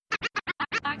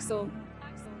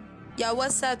Yo,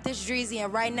 what's up? This Dreezy,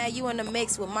 and right now you in the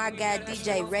mix with my guy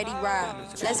DJ Ready Rob.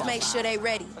 Let's make sure they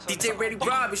ready. DJ Ready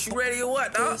Rob, is you ready or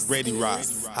what, huh? Ready Rob,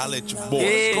 holla at your boy.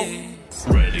 Yeah.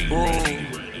 Ready.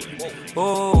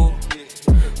 Oh,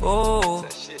 oh,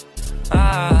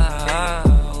 ah,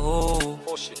 oh,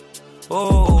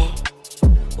 oh,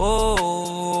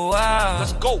 oh, ah.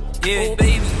 Let's go. Yeah,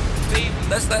 baby,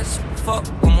 let's fuck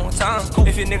one more time.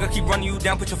 If your nigga keep running you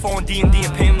down, put your phone D&D and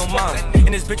pay him no mind.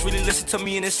 And this bitch really listen to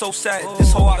me and it's so sad.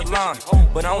 This whole out of line,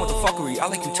 but I don't want the fuckery. I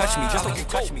like you touch me, just like you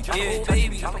touch me. Yeah,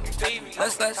 baby,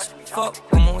 let's fuck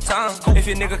one more time. If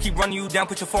your nigga keep running you down,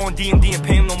 put your phone D&D and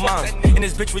pay him no mind. And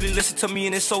this bitch really listen to me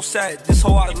and it's so sad. This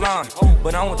whole out of line,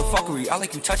 but I don't want the fuckery. I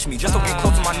like you touch me, just don't get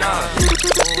close to my nine.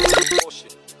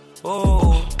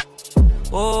 Oh,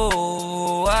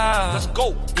 oh, ah. Let's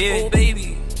go. Yeah,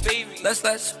 baby,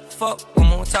 let's fuck one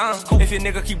more time. If your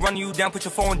nigga keep running you down, put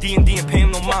your phone D&D and pay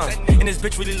him no mind. And this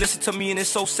bitch really listen to me and it's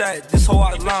so sad. This whole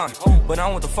out of line, but I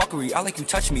don't want the fuckery. I like you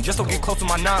touch me, just don't get close to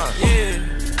my nine. Yeah,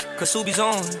 cause Subi's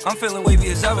on, I'm feeling wavy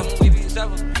as ever.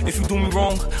 If you do me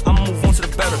wrong, I'ma move on to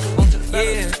the better.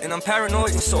 Yeah, and I'm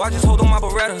paranoid, so I just hold on my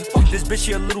Beretta. This bitch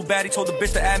here a little baddie, told the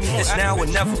bitch to add me this now or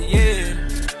never. Yeah,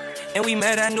 and we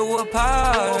met at New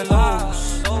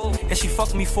Apollo's, and she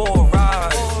fucked me for a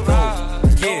ride.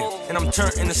 Yeah, and I'm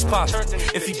turned in the spot.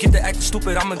 If you get to acting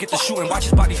stupid, I'ma get to shooting. Watch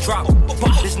his body drop.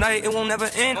 This night, it won't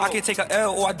never end. I can't take a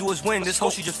L, all I do is win. This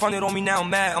hoe, she just fronted on me, now I'm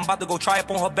mad. I'm about to go try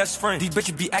up on her best friend. These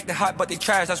bitches be acting hot, but they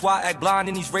trash. That's why I act blind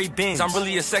in these Ray-Bans. I'm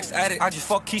really a sex addict. I just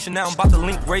fuck Keisha, now I'm about to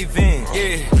link Ray-Van.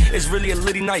 Yeah, it's really a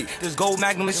litty night. This gold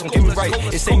magnum is gon' get me right.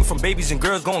 It saved me from babies and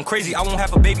girls going crazy. I won't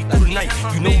have a baby through the night.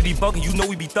 You know we be bugging, you know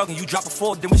we be thugging. You drop a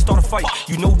 4, then we start a fight.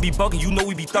 You know we be bugging, you know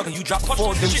we be thugging. You drop a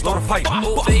 4, then we start a fight.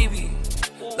 Oh, baby,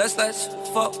 let's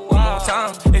fuck one more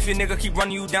time. If your nigga keep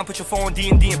running you down, put your phone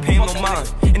D&D and pay him no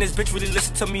mind. And this bitch really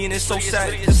listen to me and it's so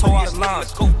sad. This whole out of line,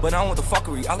 but I don't want the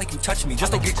fuckery. I like you touch me,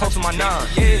 just don't get close to my nine.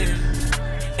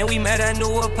 Yeah, and we met at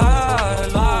New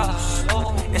Apollo's,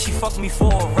 and she fucked me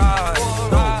for a ride.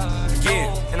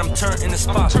 Yeah, and I'm turned in the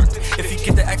spot. If you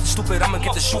get to acting stupid, I'ma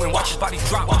get to shooting. Watch his body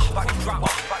drop.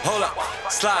 Hold up,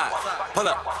 slide, pull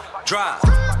up, drive.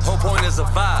 Whole point is a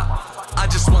vibe. I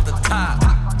just want the top.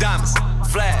 Diamonds,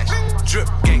 flash, drip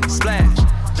game, splash.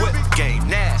 Whip game,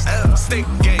 nasty, stick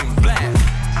game, blast.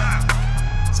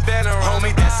 Spin around,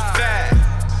 homie, that's a fact.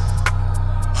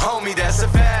 Homie, that's a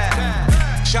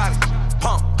fact. Shot it,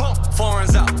 pump,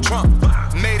 foreigns out, Trump.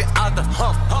 Made it out the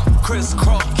hump,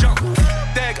 crisscross jump.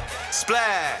 Dagger,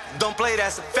 splash, don't play,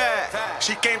 that's a fact.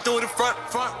 She came through the front,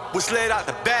 we slid out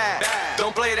the back.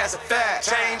 Don't play, that's a fact.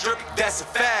 Chain drip, that's a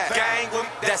fact. Gang with me,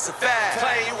 that's a fact.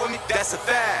 Play with me, that's a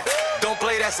fact. Don't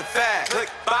play, that's a fact. Click,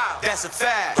 bow, that's a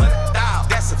fact. Down,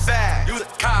 that's a fact. Use a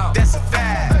cow, that's a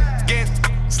fact. Get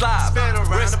slide, spin around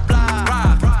wrist, the block,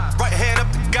 ride, right hand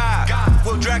up the guy.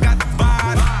 We'll drag out the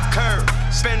body, curve,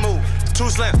 spin move, too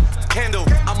slim, candle.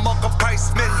 I'm up a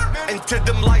price menu, into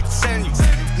them lights send you.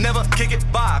 Never kick it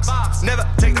box, never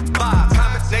take the box.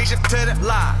 Combination to the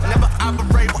lie, never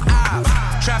operate with eyes.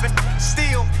 Trapping,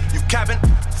 steal, you capping,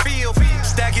 feel.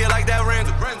 Stack it like that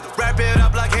Randall, wrap it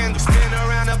up like handle. Spin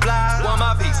around the block, want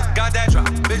my piece, got that drop.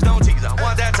 Bitch don't tease, I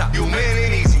want that top. You made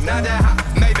it easy, not that hot.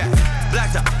 Maybach,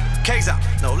 black top, case out,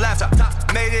 no laptop.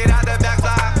 Made it out the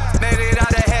backslide, made it out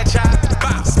the headshot.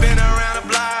 Bow, spin around the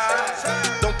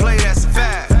block. Don't play, that's a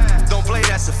fact. Don't play,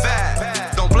 that's a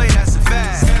fact. Don't play, that's a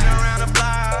fact. Spin around the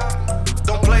block.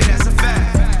 Don't play, that's a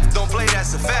fact. Don't play,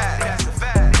 that's a fact.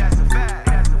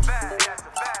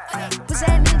 What's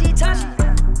that nigga touch?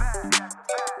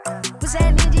 What's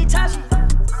that nigga touch?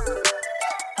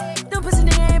 Them pussy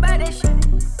nigga ain't about that shit.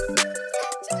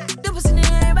 Them pussy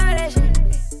nigga ain't about that shit.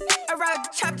 I rock the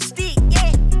chop the stick,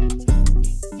 yeah.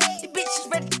 The bitch is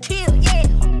ready to kill, yeah.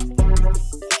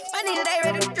 My nigga they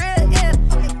ready to drill, yeah.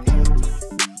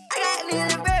 I got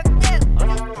niggas in rap, yeah.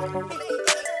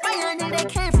 My young nigga they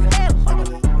came from hell.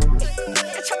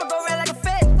 That chopper go red like a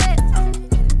fat wet.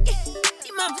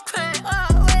 These moms crying, oh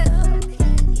well.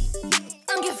 I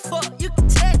don't give a fuck, you can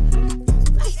tell.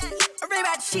 I read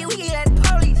about the shit we eat at the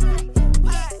police. I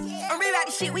read about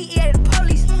the shit we eat at the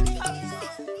police.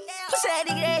 Pussy that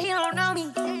nigga that he don't know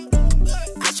me.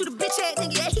 I shoot a bitch ass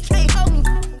nigga that he can't hold me. I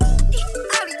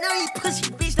already know you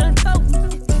pussy, bitch done told me.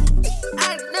 I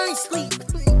already know you sleep,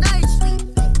 know you sleep.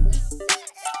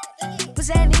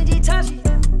 Pussy that nigga touch me.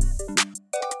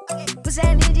 Pussy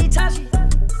that nigga touch me.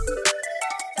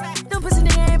 Them pussy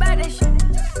nigga ain't about that shit.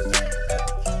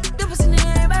 Them pussy nigga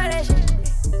ain't about that shit.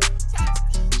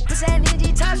 Pussy that nigga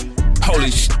touch me.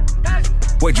 Holy shit.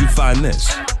 Where'd you find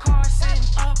this? All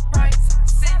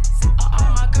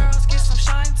my girls get some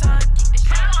shine time.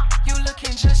 You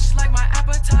looking just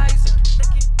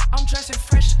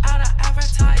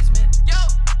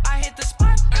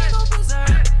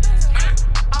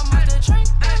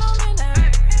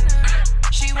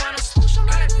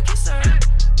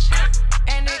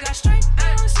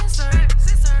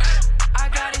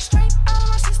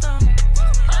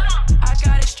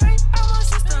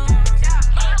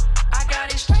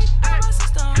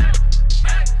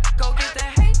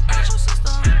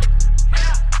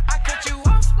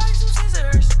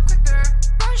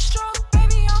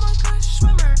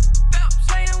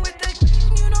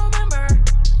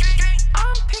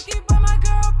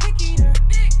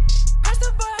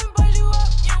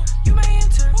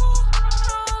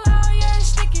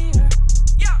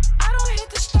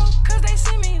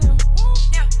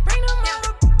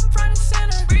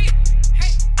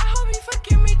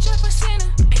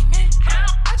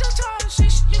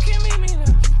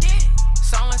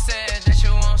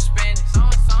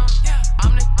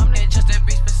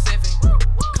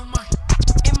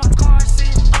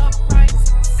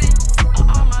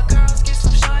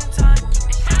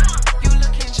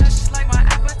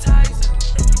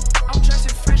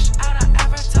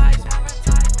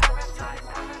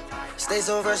Stay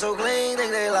so fresh, so clean,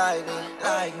 think they like me.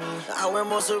 I wear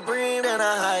more Supreme than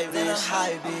a hype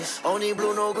bitch. Only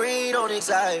blue, no green, don't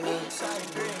excite me.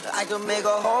 I could make a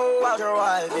hoe out your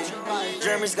wifey.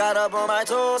 Jeremy's got up on my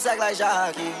toes, act like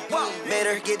jockey. Made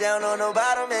her get down on the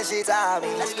bottom and she tied me.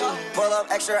 Pull up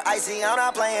extra icy, I'm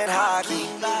not playing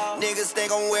hockey. Niggas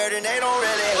think I'm weird and they don't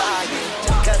really like me.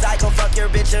 Cause I can fuck your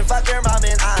bitch and fuck your mom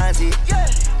and auntie.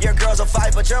 Your girl's a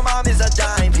 5, but your mom is a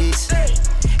dime piece.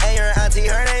 And your auntie,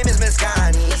 her name is Miss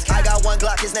Connie. I got one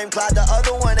Glock, his name Clyde, the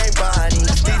other one named Bonnie.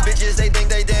 These bitches, they think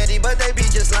they dandy, but they be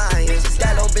just lying.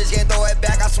 That little bitch can't throw it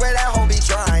back, I swear that hoe be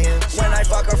trying. When I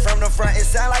fuck her from the front, it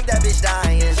sound like that bitch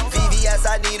dying. VVS,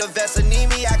 I need a vest, and need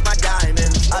me act my diamond.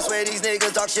 I swear these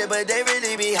niggas talk shit, but they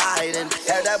really be hiding.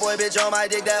 Had that boy bitch on my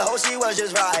dick, that hoe she was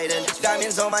just riding.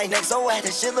 Diamonds on my neck, so wet,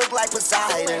 that shit look like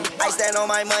Poseidon. I stand on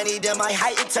my money, then my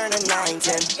height, it turn to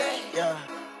 9'10". Yeah.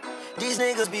 These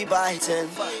niggas be biting.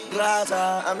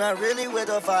 Grata, I'm not really with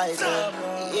a fighter.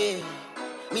 Yeah,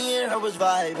 me and her was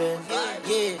vibing.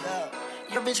 Yeah,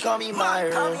 your bitch call me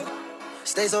Myron.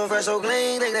 Stay so fresh, so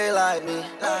clean, think they like me.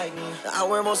 I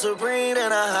wear more Supreme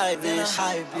than a hype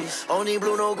bitch. Only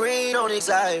blue, no green, don't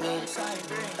excite me.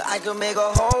 I could make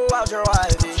a hoe out your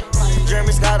wifey.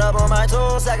 Jeremy's got up on my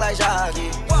toes, act like jockey.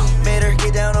 Made her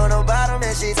get down on the bottom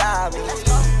and she tied me.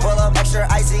 Pull up extra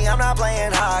icy, I'm not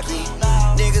playing hockey.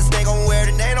 Niggas think I'm weird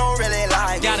and they don't really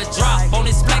like me. Got a drop on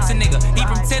this flexin' nigga. He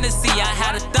from Tennessee, I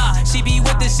had a thought. She be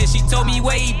with this shit, she told me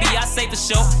where he be. I say for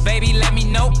sure, baby, let me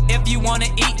know if you wanna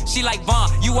eat. She like, Vaughn,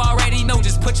 you already know,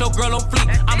 just put your girl on fleek.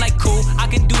 I'm like, cool, I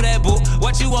can do that, boo.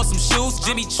 What you want, some shoes?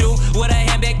 Jimmy Choo, with a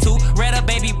handbag too. Red or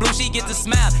baby blue, she get the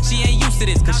smile. She ain't used to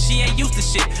this, cause she ain't used to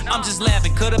shit. I'm just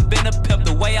laughing, could've been a pimp,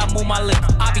 the way I move my lips.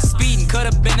 I be speeding,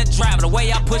 could've been a driver, the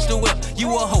way I push the whip.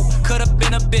 You a hoe, could've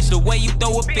been a bitch, the way you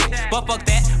throw a fit. But fuck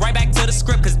that, right back to the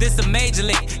script, cause this a major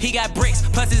league. He got bricks,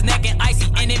 plus his neck and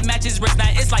icy, and it matches wrist. Now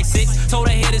it's like 6, told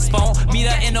her hit his phone, meet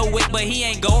her in the wick, but he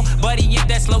ain't go. But he ain't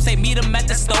that slow, say meet him at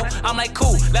the store. I'm like,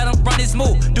 cool, let him run his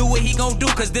move, do what he gon' do,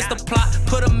 cause this the plot.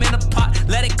 Put him in a pot,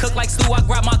 let it cook like stew, I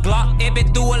grab my Glock. It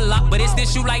been through a lot, but it's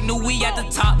this you like new, we at the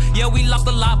top. Yeah, we lost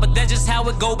a lot, but that's just how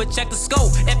it go, but check the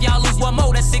scope. If y'all lose one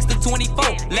more, that's 6 to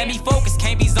 24. Let me focus,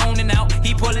 can't be zoning out.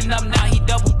 He pulling up now, he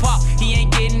double pop. He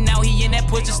ain't getting out, he in that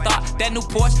push to start. That new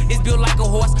Porsche is built like a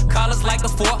horse, collars like a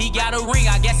fork. He got a ring,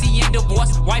 I guess he in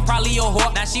divorce. Wife probably a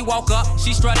whore. Now she walk up,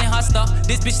 she strutting her stuff.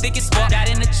 This bitch thick as fuck. Got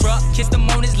in the truck, kissed him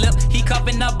on his lip. He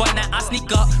cupping up, but now I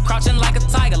sneak up, crouching like a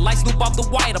tiger, like Snoop off the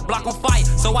wire, the block on fire.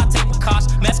 So I take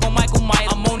precaution, mask on Michael Myers.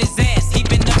 I'm on his ass, he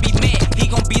finna be mad. He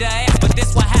gon' beat her ass, but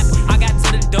this what happened. I got to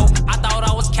the door, I thought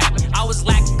I was capping. I was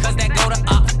lacking, cause that go to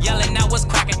up, yelling now what's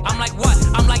cracking. I'm like, what?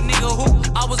 I'm like, nigga, who?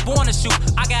 I was born to shoot,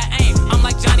 I got aim. I'm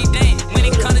like Johnny Dane, when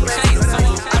it come to chains. So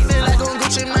I feel like on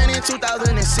Gucci Mane in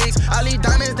 2006. All these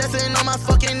diamonds dancing on my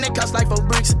fucking neck, cost like 4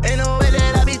 bricks. Ain't no way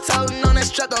that I be toting on that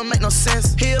truck, don't make no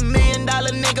sense. He $1 million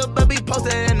nigga, but be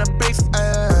posted in the bricks.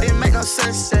 It make no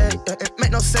sense, it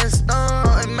make no sense, no.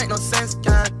 It make no sense,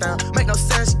 goddamn. Make no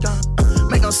sense,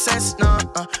 make no sense, no.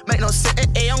 Make no sense,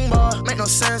 young boy. Make no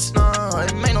sense, no.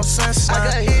 It make no sense. I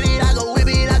could hit it, I could whip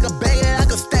it, I could bang it, I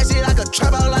could stash it, I could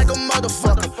trap out like a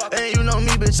motherfucker. And you know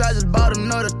me, bitch, I just bought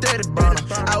another 30 burner.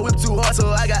 I whip too hard, so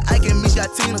I got Ike and me,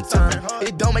 got Tina turn.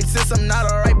 It don't make sense, I'm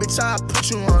not alright, bitch, I put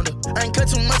you under. I ain't cut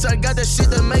too much, I got that shit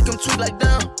that make them tweet like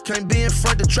down. Can't be in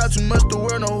front to trap too much, the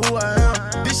world know who I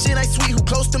am. This shit ain't sweet, who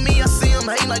close to me, I see him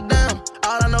hating like damn.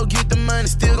 All I know, get the money,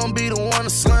 still gon' be the one to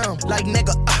slam. Like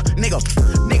nigga, nigga,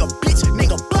 bitch,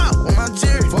 nigga, blah, on my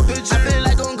jerry. Fuck the jerry. I feel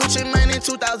like on Gucci Mane in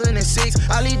 2006.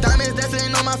 All these diamonds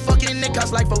dancing on my fucking neck,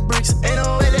 cost like 4 bricks. Ain't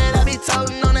no way that I be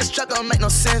toting on that truck, don't make no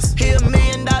sense. He $1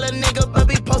 million nigga, but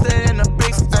be posted in the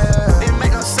bricks. It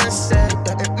make no sense,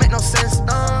 it make no sense,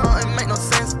 no. It make no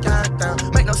sense, goddamn.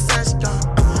 Make no sense,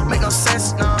 make no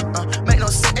sense, no. Make no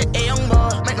sense, young boy.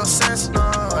 Make no sense, no.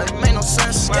 It make no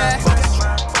sense, yeah.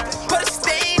 Put a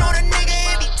stain on a nigga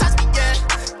if he touch me, yeah.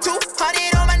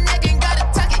 200 on my neck and gotta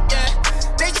tuck it, yeah.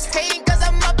 They just hating cause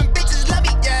I'm up and bitches love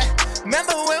me, yeah.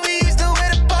 Remember when we used to wear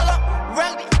the polo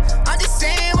rugby? I'm just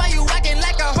saying why you acting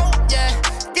like a hoe, yeah.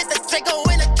 Get the Draco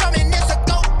in the drum and it's a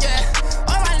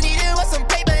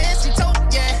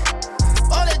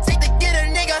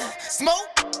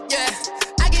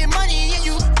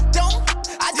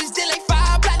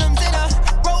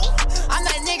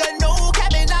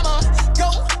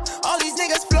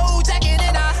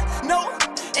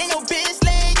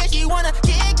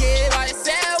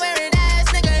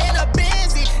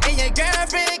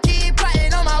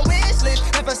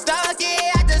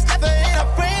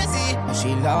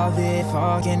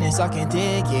talking and sucking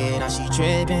dick, yeah. Now she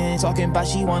tripping, talking about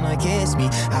she wanna kiss me.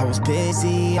 I was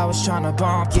busy, I was tryna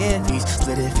bump Giffies.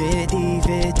 Split it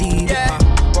 50-50. Yeah.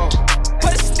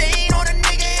 Put a stain on a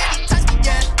nigga and he touched me,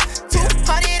 yeah.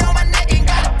 200 on my neck, ain't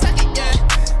gotta tuck it, yeah.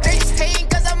 They just hating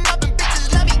cause I'm up and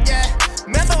bitches love me, yeah.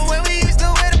 Remember when we used to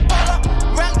wear the polo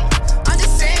around me? I'm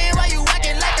just saying why you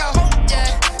acting like a hoe,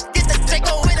 yeah. Get the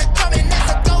Draco with a drum and that's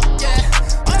a goat,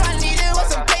 yeah. All I needed was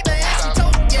some paper and some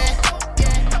tote, yeah.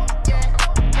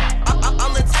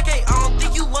 I'm the tech, I don't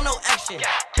think you want no action.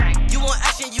 You want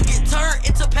action, you get turned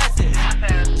into passive.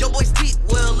 Your boy's deep,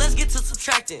 well, let's get to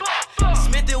subtracting.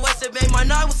 Smith and Wesson made my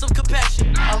nine with some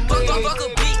compassion. Fuck a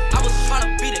beat, I was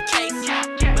tryna beat a case.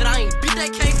 But I ain't beat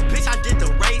that case, bitch, I did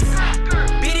the race.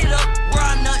 Beat it up, where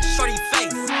I nut, shorty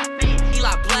face.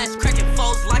 Eli blast, cracking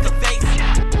foes like a vase.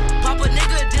 Pop a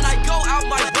nigga, then I go out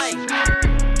my way.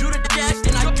 Do the dash,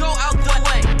 then I go out the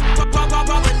way.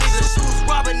 Rob a nigga shoes,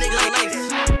 rob a nigga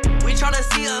lace. We tryna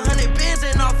see 100 bins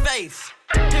in our face.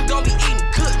 Him gon' be eating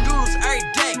good noodles every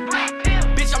day.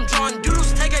 Bitch, I'm drawing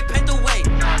doodles, take a paint away.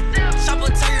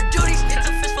 Shopper, tell your duties, it's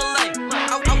a fish fillet.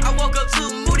 I woke up to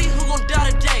Moody, who gon'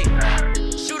 die today?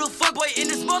 Shoot a fuckboy in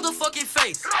his motherfucking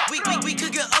face. We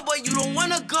could get up, but you don't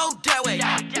wanna go that way.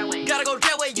 Gotta go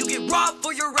that way, you get robbed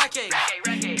for your racket.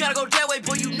 Gotta go that way,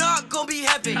 boy, you not gon' be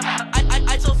happy.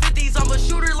 I told 50s, I'm a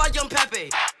shooter like Young Pepe.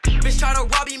 Bitch tryna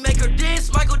rob me, make her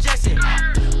dance, Michael Jackson.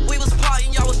 We was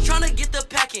plotting, y'all was tryna get the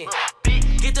packing.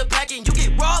 Get the packing, you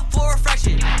get robbed for a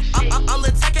fraction. I'm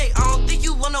the tech, I don't think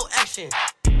you want no action.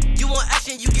 You want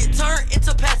action, you get turned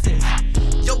into passive.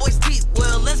 Your boy's deep,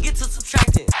 well, let's get to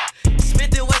subtracting.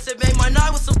 Smith and Wesson made my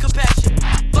nine with some compassion.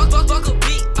 Fuck a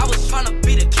beat, I was tryna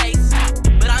beat a case.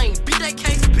 But I ain't beat that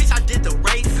case, bitch, I did the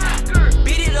race.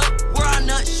 Beat it up, where I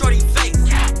nut, shorty face.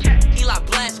 Eli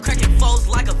blast, cracking foes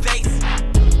like a vase.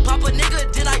 Pop a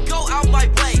nigga, then I go out my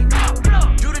way.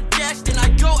 Do the dash, then I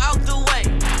go out the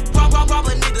way. Rob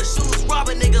a nigga shoes, rob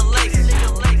a nigga lace.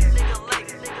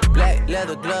 Black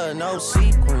leather glove, no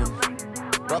sequin.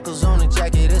 Buckles on the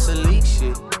jacket, it's elite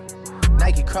shit.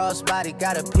 Nike crossbody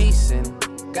got a piece in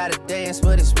it. Gotta dance,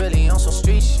 but it's really on some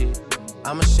street shit.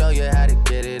 I'ma show you how to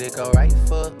get it. It go right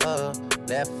foot up,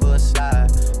 left foot slide.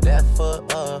 Left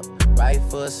foot up, right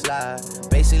foot slide.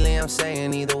 Basically, I'm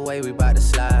saying either way, we bout to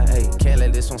slide. Hey, can't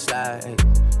let this one slide. Hey.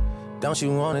 Don't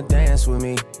you wanna dance with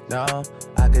me? No,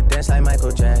 I could dance like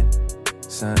Michael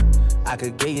Jackson. I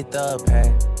could get you the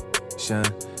passion.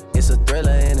 It's a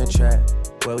thriller in a trap.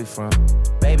 Where we from?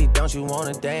 Baby, don't you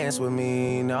wanna dance with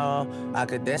me? No, I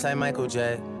could dance like Michael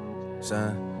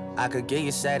Jackson. I could get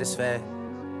you satisfaction.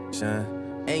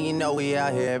 And you know we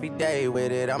out here every day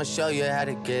with it. I'ma show you how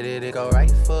to get it. It go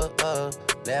right foot up,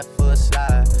 left foot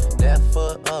slide. Left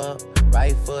foot up,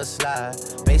 right foot slide.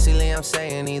 Basically, I'm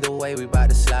saying either way, we bout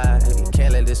to slide. Hey,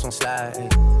 can't let this one slide. Hey.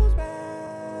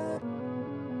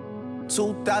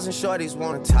 2,000 shorties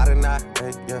wanna tie the knot,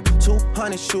 hey, yeah.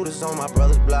 200 shooters on my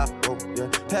brother's block, oh, yeah.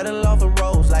 Pedal off the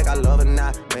roads like I love it,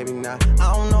 not, maybe not.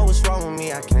 I don't know what's wrong with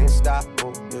me, I can't stop,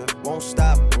 oh, yeah. Won't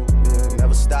stop, oh, yeah,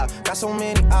 never stop. Got so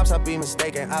many ops, I be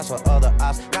mistaken ops for other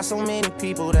ops. Got so many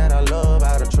people that I love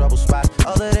out of trouble spots.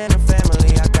 Other than the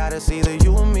family, I got it's either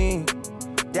you or me.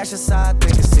 That's just how I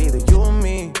think it's either you or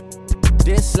me.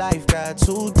 This life got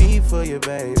too deep for you,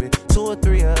 baby. 2 or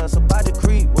 3 of us about to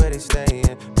creep where they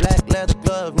stayin'. Black leather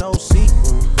glove, no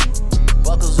sequin.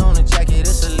 Buckles on the jacket,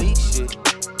 it's elite shit.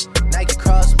 Nike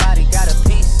crossbody got a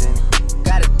piece in it.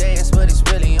 Gotta dance, but it's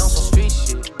really on some street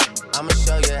shit. I'ma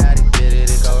show you how to get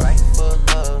it. It go right foot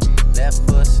up, left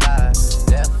foot slide.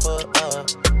 Left foot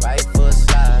up, right foot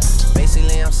slide.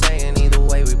 Basically, I'm saying either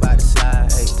way, we bout to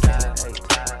slide. Hey, slide, hey,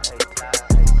 slide, hey,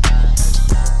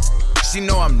 slide. She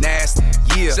know I'm nasty,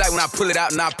 yeah. She like when I pull it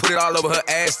out and I put it all over her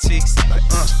ass cheeks. Like,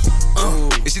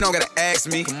 and she don't gotta ask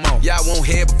me. Come on. Yeah, I want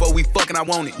head before we fucking, I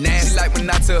want it nasty. She like when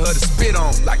I tell her to spit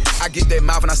on. Like, I get that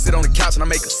mouth and I sit on the couch and I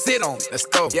make her sit on it. Let's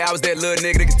go. Yeah, I was that little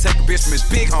nigga that can take a bitch from his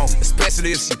big home.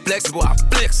 Especially if she flexible, I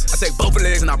flex. I take both her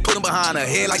legs and I put them behind her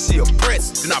head like she a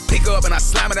press. Then I pick her up and I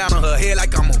slam it down on her head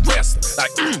like I'm a wrestler.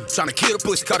 Like, tryna kill the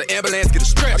pussy, call the ambulance, get a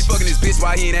stretch. I be fucking this bitch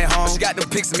while he ain't at home. She got them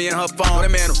pics of me in her phone. That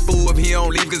man a fool if he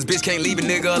don't leave, cause bitch can't leave a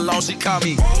nigga alone. She call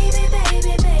me baby,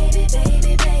 baby, baby,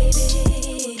 baby,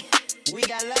 baby. We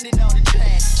got London on the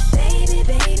track. Baby,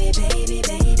 baby, baby,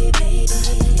 baby, baby.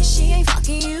 She ain't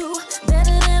fucking you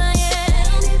better than I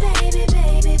am. Baby,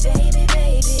 baby, baby,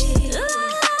 baby.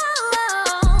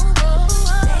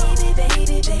 Baby,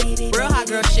 baby, baby. Real hot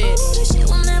girl shit. Shit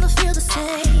will never feel the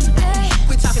same.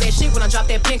 Quit talking that shit when I drop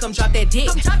that pin come drop that dick.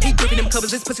 He gripping them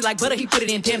covers, his pussy like butter, he put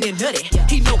it in damn near nutty.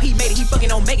 He know he made it, he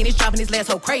fucking on Megan, it's driving his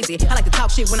last hoe crazy. I like to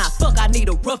talk shit when I fuck, I need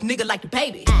a rough nigga like the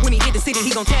baby. When he hit the city, he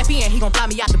gon' tap in, he gon' fly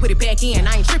me out to put it back in.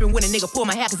 I ain't tripping when a nigga pull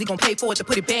my hair, cause he gon' pay for it to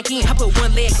put it back in. I put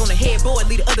one leg on the headboard,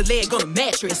 leave the other leg on the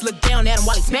mattress. Look down at him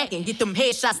while he smacking, get them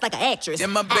headshots like an actress. Yeah,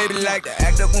 my baby like to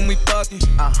act up when we fucking.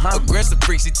 Aggressive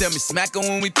freak, she tell me smack her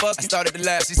when we fucking. I started to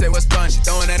laugh, she said what's fun, she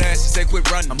throwing that ass, she said quit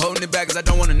running. I'm holding it back cause I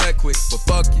don't wanna nut quick, but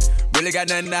fuck you. Really got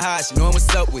nothing to hide, she knowin'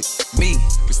 what's up with me.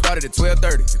 We started at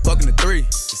 12:30, we fucking at 3.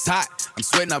 It's hot, I'm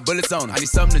sweating out bullets on her. I need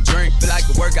something to drink, feel like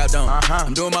a workout on.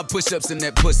 I'm doing my push-ups in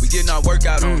that pussy, we getting our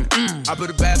workout on. I put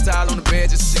a bath towel on the bed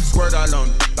just so she can squirt all on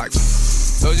it. Like,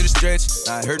 told you to stretch,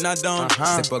 I hurt not don't.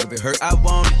 Say fuck if it hurt, I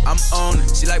want it, I'm on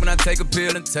it. She like when I take a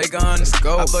pill and take 100. Let's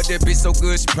go. I fuck that bitch so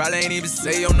good, she probably ain't even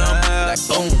say your number. Like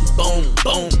boom, boom,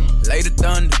 boom, lay the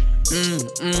thunder.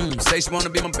 Say she wanna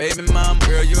be my baby mom.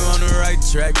 Girl, you on the right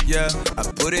track, yeah. I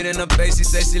put it in her face, she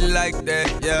say she like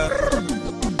that, yeah.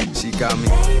 She got me.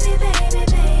 Baby, baby,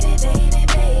 baby, baby,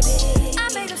 baby. I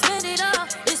made him spend it all,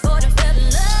 it's for the fell in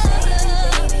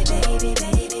love. Baby, baby,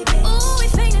 baby, baby. Ooh, he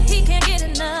thinking he can't get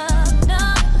enough, no,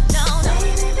 no, no.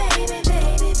 Baby, baby,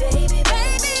 baby, baby,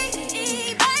 baby,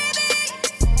 baby.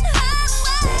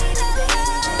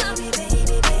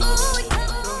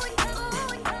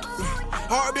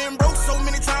 Heart been broke so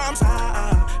many times,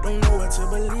 I don't know what to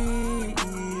believe.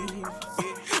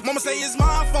 Mama say it's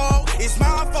my fault,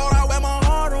 I wear my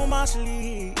heart on my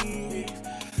sleeve.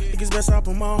 Think it's best I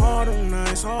put my heart on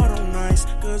ice,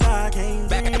 cause I can't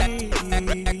breathe.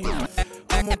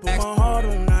 I'ma put my heart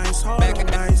on ice, giving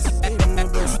the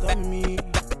best of me.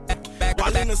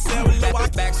 While in the cell with Lil'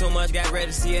 Back so much, got ready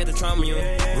to see at the trauma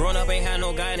unit. Growing up ain't had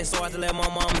no guidance, so I had to let my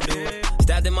mama do it.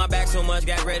 Stabbed in my back so much,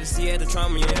 got ready to see at the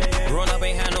trauma unit. Growing up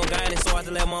ain't had no guidance, so I had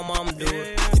to let my mama do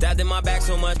it. Stabbed in my back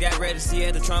so much, got ready to see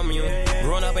at the trauma unit.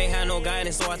 Growing up ain't had no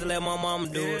guidance, so I had to let my mama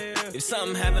do it. If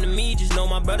something happened to me, just know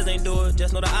my brothers ain't do it.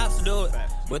 Just know the ops to do it.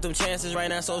 But them chances right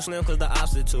now so slim, cause the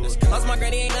opposite to it. Lost my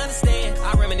granny, ain't understand.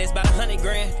 I reminisce about 100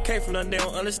 grand. Came from nothing, they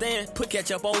don't understand. Put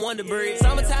ketchup on Wonder Bread.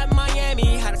 Summertime in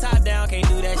Miami, had a top down. Can't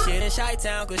do that shit in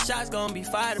Chi-Town, cause shots gon' be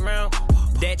fired around.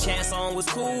 That chance song was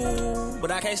cool,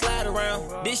 but I can't slide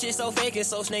around. This shit so fake and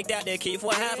so snaked out, that kid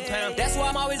for half a pound. That's why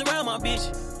I'm always around my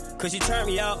bitch, cause she turned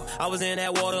me out. I was in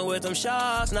that water with them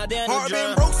sharks, not down the drum. Heart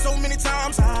been broke so many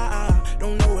times, I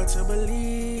don't know what to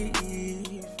believe.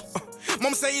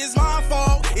 Mama say it's my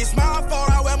fault,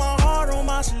 I wear my heart on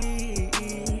my sleeve.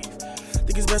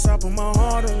 Think it's best I put my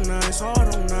heart on ice,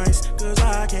 cause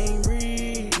I can't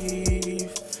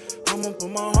breathe. I'ma put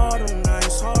my heart on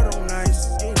ice,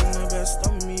 getting the best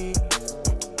of me.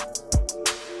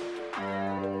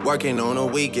 Working on a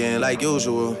weekend like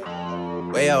usual.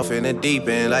 Way off in the deep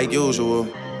end like usual.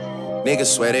 Niggas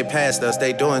swear they passed us,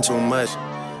 they doing too much.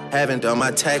 Haven't done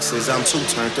my taxes, I'm too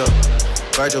turned up.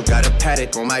 Virgil got a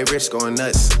paddock on my wrist going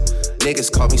nuts.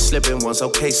 Niggas caught me slipping once,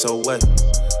 okay, so what?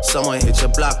 Someone hit your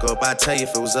block up, I tell you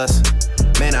if it was us.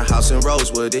 Man, a house in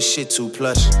Rosewood, this shit too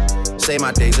plush. Say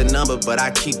my day's a number, but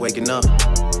I keep waking up.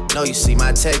 Know you see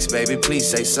my text, baby, please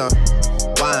say something.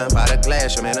 Wine by the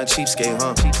glass, your man a cheapskate,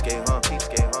 huh?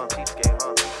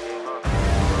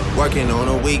 Working on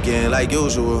a weekend like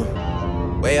usual.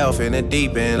 Way off in the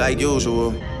deep end like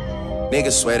usual.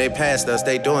 Niggas swear they passed us,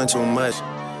 they doing too much.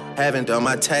 Haven't done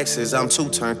my taxes, I'm too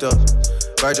turned up.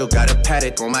 Virgil got a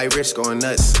paddock on my wrist going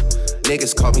nuts.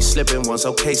 Niggas caught me slipping once,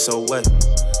 okay, so what?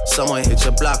 Someone hit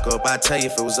your block up, I tell you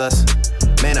if it was us.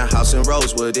 Man, a house in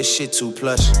Rosewood, this shit too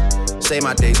plush. Say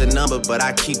my day's a number, but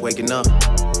I keep waking up.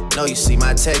 Know you see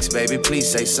my text, baby,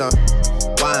 please say something.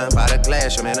 Wine by the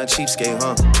glass, your man a cheapskate,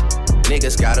 huh?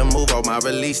 Niggas gotta move on my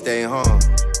release day, huh?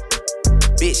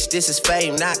 Bitch, this is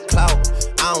fame, not clout.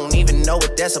 I don't even know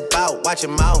what that's about. Watch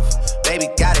your mouth. Baby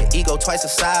got an ego twice the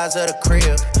size of the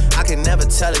crib. I can never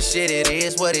tell a shit, it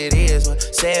is what it is.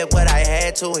 Said what I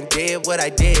had to and did what I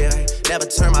did. Never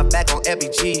turn my back on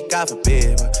FBG, God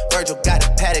forbid. Virgil got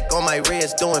a paddock on my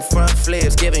wrist, doing front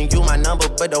flips. Giving you my number,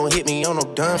 but don't hit me on no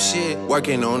dumb shit.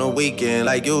 Working on a weekend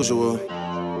like usual.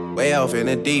 Way off in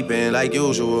the deep end like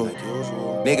usual.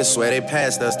 Niggas swear they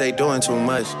passed us, they doing too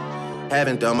much.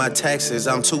 Haven't done my taxes,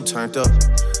 I'm too turned up.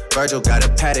 Virgil got a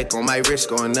paddock on my wrist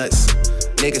going nuts.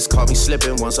 Niggas caught me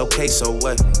slipping once, okay, so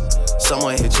what?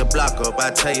 Someone hit your block up,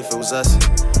 I tell you if it was us.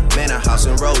 Man, a house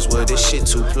in Rosewood, this shit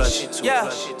too plush.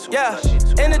 Yeah,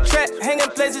 in the trap, hanging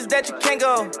places that you can't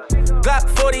go. Glock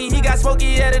 40, he got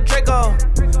smoky at a Draco.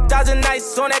 1,000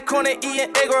 nights on that corner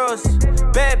eating egg rolls.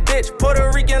 Bad bitch,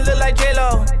 Puerto Rican, look like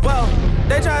J-Lo. Whoa,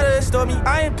 they try to extort me,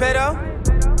 I ain't pedo.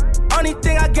 Only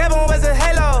thing I gave him was a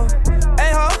halo.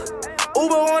 Hey ho,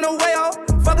 Uber on the way ho.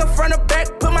 Fuck her front or back,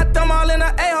 put my put them all in the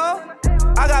A-hole.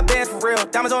 I got bands for real,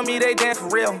 diamonds on me, they dance for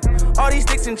real. All these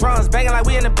sticks and drums, banging like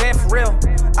we in the band for real.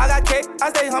 I got cake, I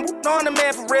stay humble, know I'm the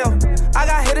man for real. I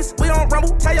got hitters, we don't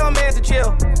rumble, tell your mans to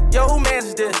chill. Yo, who mans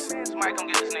is this? Somebody come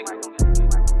get this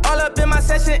nigga. All up in my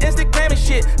session, Instagram and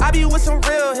shit. I be with some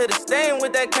real hitters, they ain't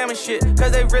with that camera shit.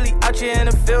 Cause they really out here in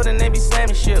the field and they be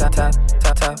slamming shit. Tap, tap,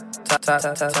 tap, tap, tap,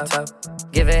 tap, tap, tap, tap.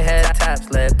 Giving head taps,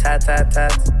 lip tap, tap,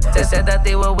 taps. They said that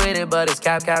they were with it, but it's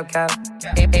cap, cap, cap.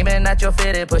 Aiming at your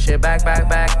fitted, push it back, back,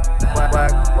 back. Whack,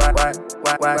 whack,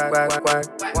 whack, whack, whack, whack,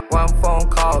 whack. One phone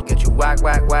call, get you whack,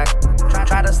 whack, whack.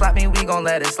 Try to slap me, we gon'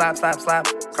 let it slap, slap, slap.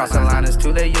 Cross the line, it's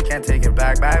too late, you can't take it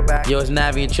back, back, back. Yo, it's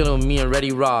Navi and chillin' with me and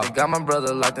Ready Rob. Got my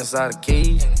brother locked inside the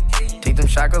cage. Take them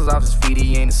shackles off his feet,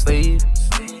 he ain't asleep.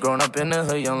 Growing up in the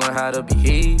hood, you don't learn how to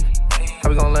behave. How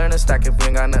we gon' learn to stack if we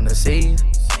ain't got nothing to save?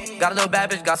 Got a little bad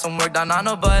bitch, got some work done on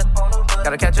her butt.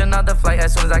 Gotta catch another flight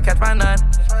as soon as I catch my nut.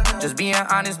 Just being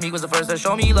honest, Meek was the first to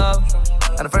show me love.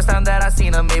 And the first time that I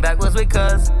seen her, Maybach was with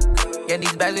cuz. Getting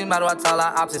these bags, we model, I tell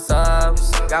our opposite subs.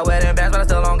 Got wedding bands, but I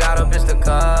still don't got a bitch to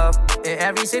cuff. In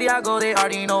every city I go, they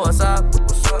already know what's up.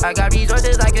 I got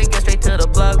resources, I can get straight to the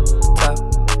plug. Tap,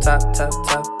 tap, tap,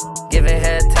 tap. Giving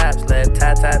head taps, lip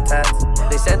tap, tap, taps.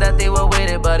 They said that they were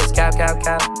with it, but it's cap, cap,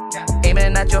 cap.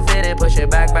 Aiming at your fitted, push it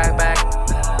back, back, back.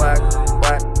 Whack,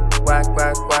 whack, whack,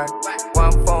 whack, whack.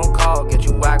 One phone call, get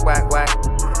you whack, whack, whack.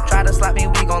 Try to slap me,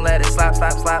 we gon' let it slap,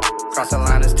 slap, slap. Cross the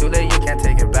line, it's too late, you can't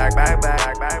take it back, back, back,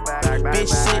 back, back, back. Bitch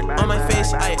sit on my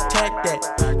face, I attack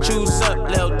that. Choose up,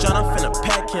 Lil John, I'm finna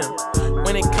pack him.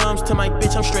 When it comes to my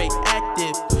bitch, I'm straight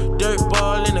active. Dirt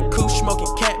ball in the coupe, smoking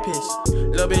cat piss.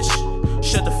 Lil bitch,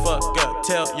 shut the fuck up.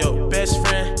 Tell your best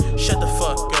friend, shut the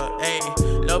fuck up.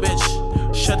 Ayy, lil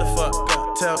bitch, shut the fuck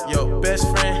up. Tell your best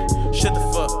friend, shut the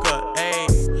fuck up.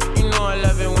 Ayy, you know I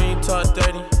love it when you talk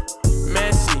dirty.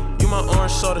 Messy, you my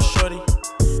orange soda shorty.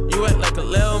 You act like a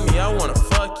lil me, I wanna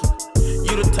fuck you.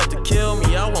 You the type to kill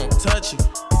me, I won't touch you.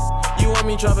 You want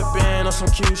me drop a band on some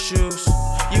cute shoes.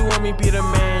 You want me be the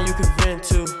man you can vent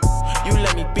to. You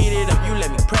let me beat it up, you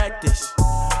let me practice.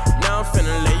 Now I'm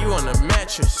finna lay you on the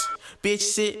mattress. Bitch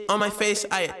sit on my face,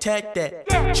 I attack that.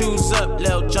 Choose up,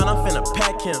 Lil John, I'm finna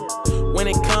pack him. When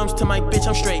it comes to my bitch,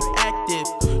 I'm straight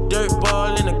active. Dirt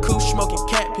ball in the coupe, smoking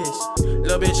cat piss.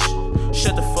 Lil bitch,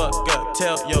 shut the fuck up.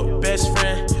 Tell your best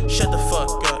friend, shut the fuck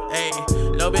up.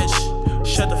 Ayy, lil bitch,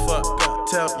 shut the fuck up.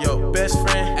 Tell your best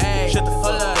friend, ayy, shut the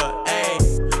fuck up.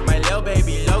 Ayy, my lil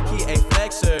baby low-key a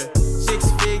flexer.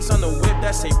 6 figs on the whip,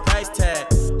 that's a price tag.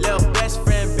 Lil best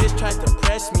friend, bitch tried to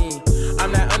press me.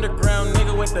 I'm that underground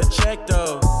nigga with the check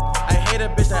though. I hate a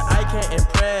bitch that I can't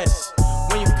impress.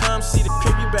 When you come see the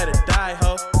crib, you better die,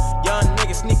 ho. Young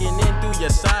nigga sneaking in through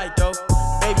your side though.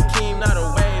 Baby Keem, not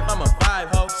a wave, I'm a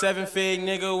vibe, ho. 7 fig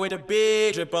nigga with a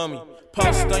big drip on me.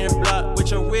 Post on your block with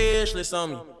your wish list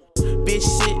on me. Bitch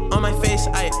sit on my face,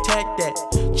 I attack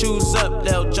that. Choose up,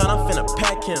 Lil John, I'm finna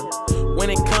pack him. When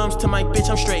it comes to my bitch,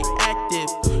 I'm straight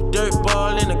active. Dirt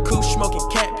ball in the coupe, smoking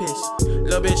cat piss.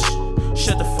 Lil bitch,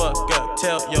 shut the fuck up.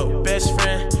 Tell your best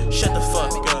friend, shut the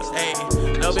fuck up.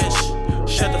 Ayy, lil bitch,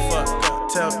 shut the fuck up.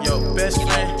 Tell your best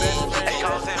friend.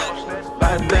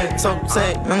 Body black, top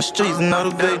tag, on the streets,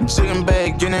 another day. Chicken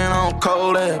bag, getting on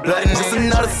cold ass. Blood and just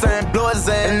another sign, blow his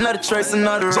ass, another trace,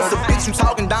 another road. Just a bitch I'm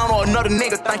talking down, or another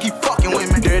nigga think he fucking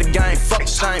with me. Dirty gang, fuck the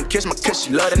shame, kiss my kiss,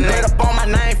 she love the name. Up on my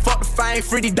name, fuck the fame,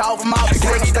 free the dog from out the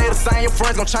game. Stay the same, your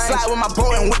friends gon' change. Slide with my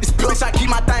bro and with this bitch, I keep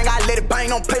my thing, I let it bang,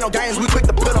 don't play no games, we quick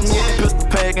to put them in. Pistol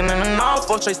packing in and off,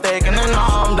 4 tray stacking and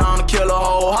all. I'm down to kill a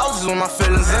whole houses with my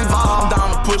feelings involved. I'm down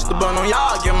to push the button on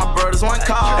y'all, give my brothers one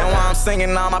call. And while I'm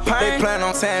singing all my pain, they plan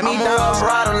on tearing me down. I'm a rough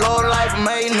rider, low life,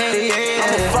 made nigga, yeah.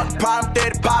 I'm a fucking problem,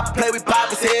 daddy pop, play with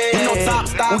Papa's head. You know top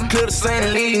stop, we could've seen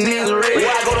the lead niggas red. Where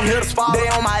I go, them hitters fall. They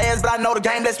on my ass, but I know the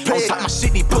game that's played. Don't talk my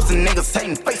shit, these pussy niggas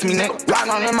hating, face me, nigga.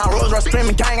 Riding on in my Rolls Royce,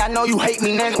 screaming gang, I know you hate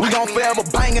me, nigga. We gon' forever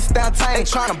bang and stand tang, ain't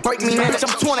tryna break me, nigga.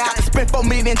 I'm 20, I can spend 4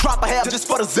 million, then drop a half just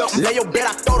for the zip. Lay your bed,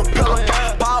 I throw the pillow.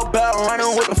 Ball bell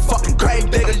running with the fucking grave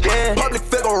diggers, yeah. Public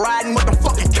figure riding with the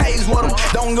fucking caves with them.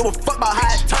 Don't give a fuck about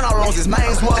how it turn out on his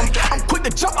mains with them. I'm quick to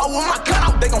jump out with my gun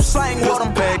out, they gon' slang with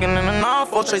them. Packing in and off,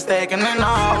 4 tray stacking and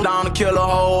all. I'm down to kill a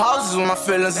whole houses with my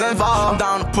feelings involved. I'm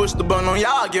down to push the button on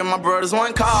y'all, give my brothers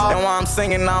one call. And while I'm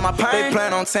singing all my pain, they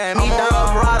plan on tearing me down. I'm a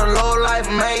rough rider, low life,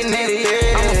 made nigga,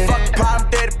 yeah. I'm a fucking problem,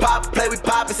 daddy pop, play with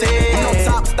Papa's head. You know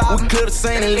top stop, we could've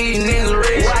seen the lead niggas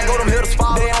red. Where I go, them hitters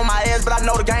fall. They on my ass, but I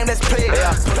know the game that's played.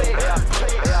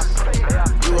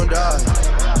 You gon' die.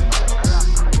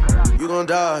 You gon'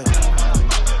 die.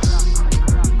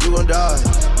 You gon' die.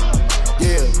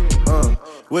 Yeah,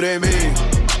 what they mean?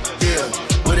 Yeah,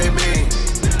 what they mean?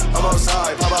 I'm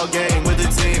outside, pop out game with the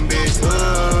team, bitch.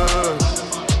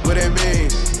 What it mean?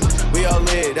 We all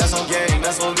lit, that's on game,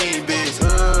 that's on me, bitch.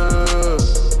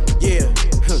 Yeah.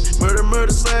 Murder,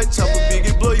 murder, slash, chopper,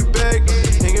 biggie, blow you back.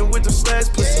 Hanging with the slash,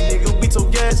 pussy nigga, we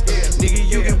told gas. Nigga,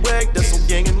 you get whacked, that's on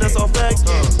gang and that's all facts.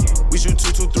 We shoot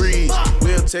 2-2-3s,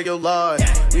 we'll take your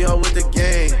life. We all with the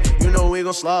gang, you know we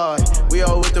gon' slide. We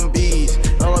all with them bees,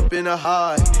 all up in the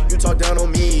high. You talk down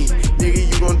on me,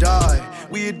 nigga, you gon' die.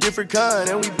 We a different kind,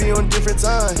 and we be on different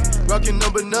time. Rockin'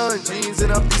 number 9, jeans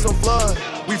and I be so fly.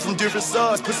 We from different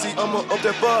sides, pussy, I'ma up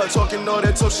that bar. Talking all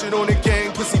that tough shit on the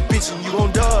gang, pussy bitch, and you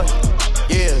gon' die.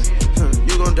 Yeah,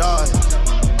 you gon' die.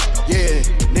 Yeah,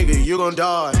 nigga, you gon'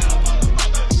 die.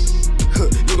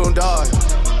 You gon' die.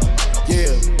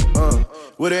 Yeah,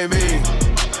 what it mean?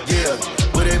 Yeah,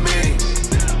 what it mean?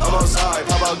 I'm outside,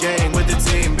 pop out game with the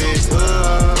team, bitch.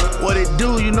 What it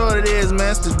do, you know what it is,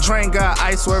 man. It's the Drain God,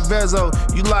 I swear Vezo.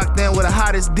 You locked in with the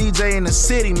hottest DJ in the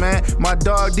city, man. My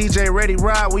dog DJ Ready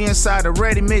Rod, we inside the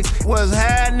Ready Mix. What's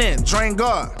happening? Drain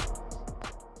God.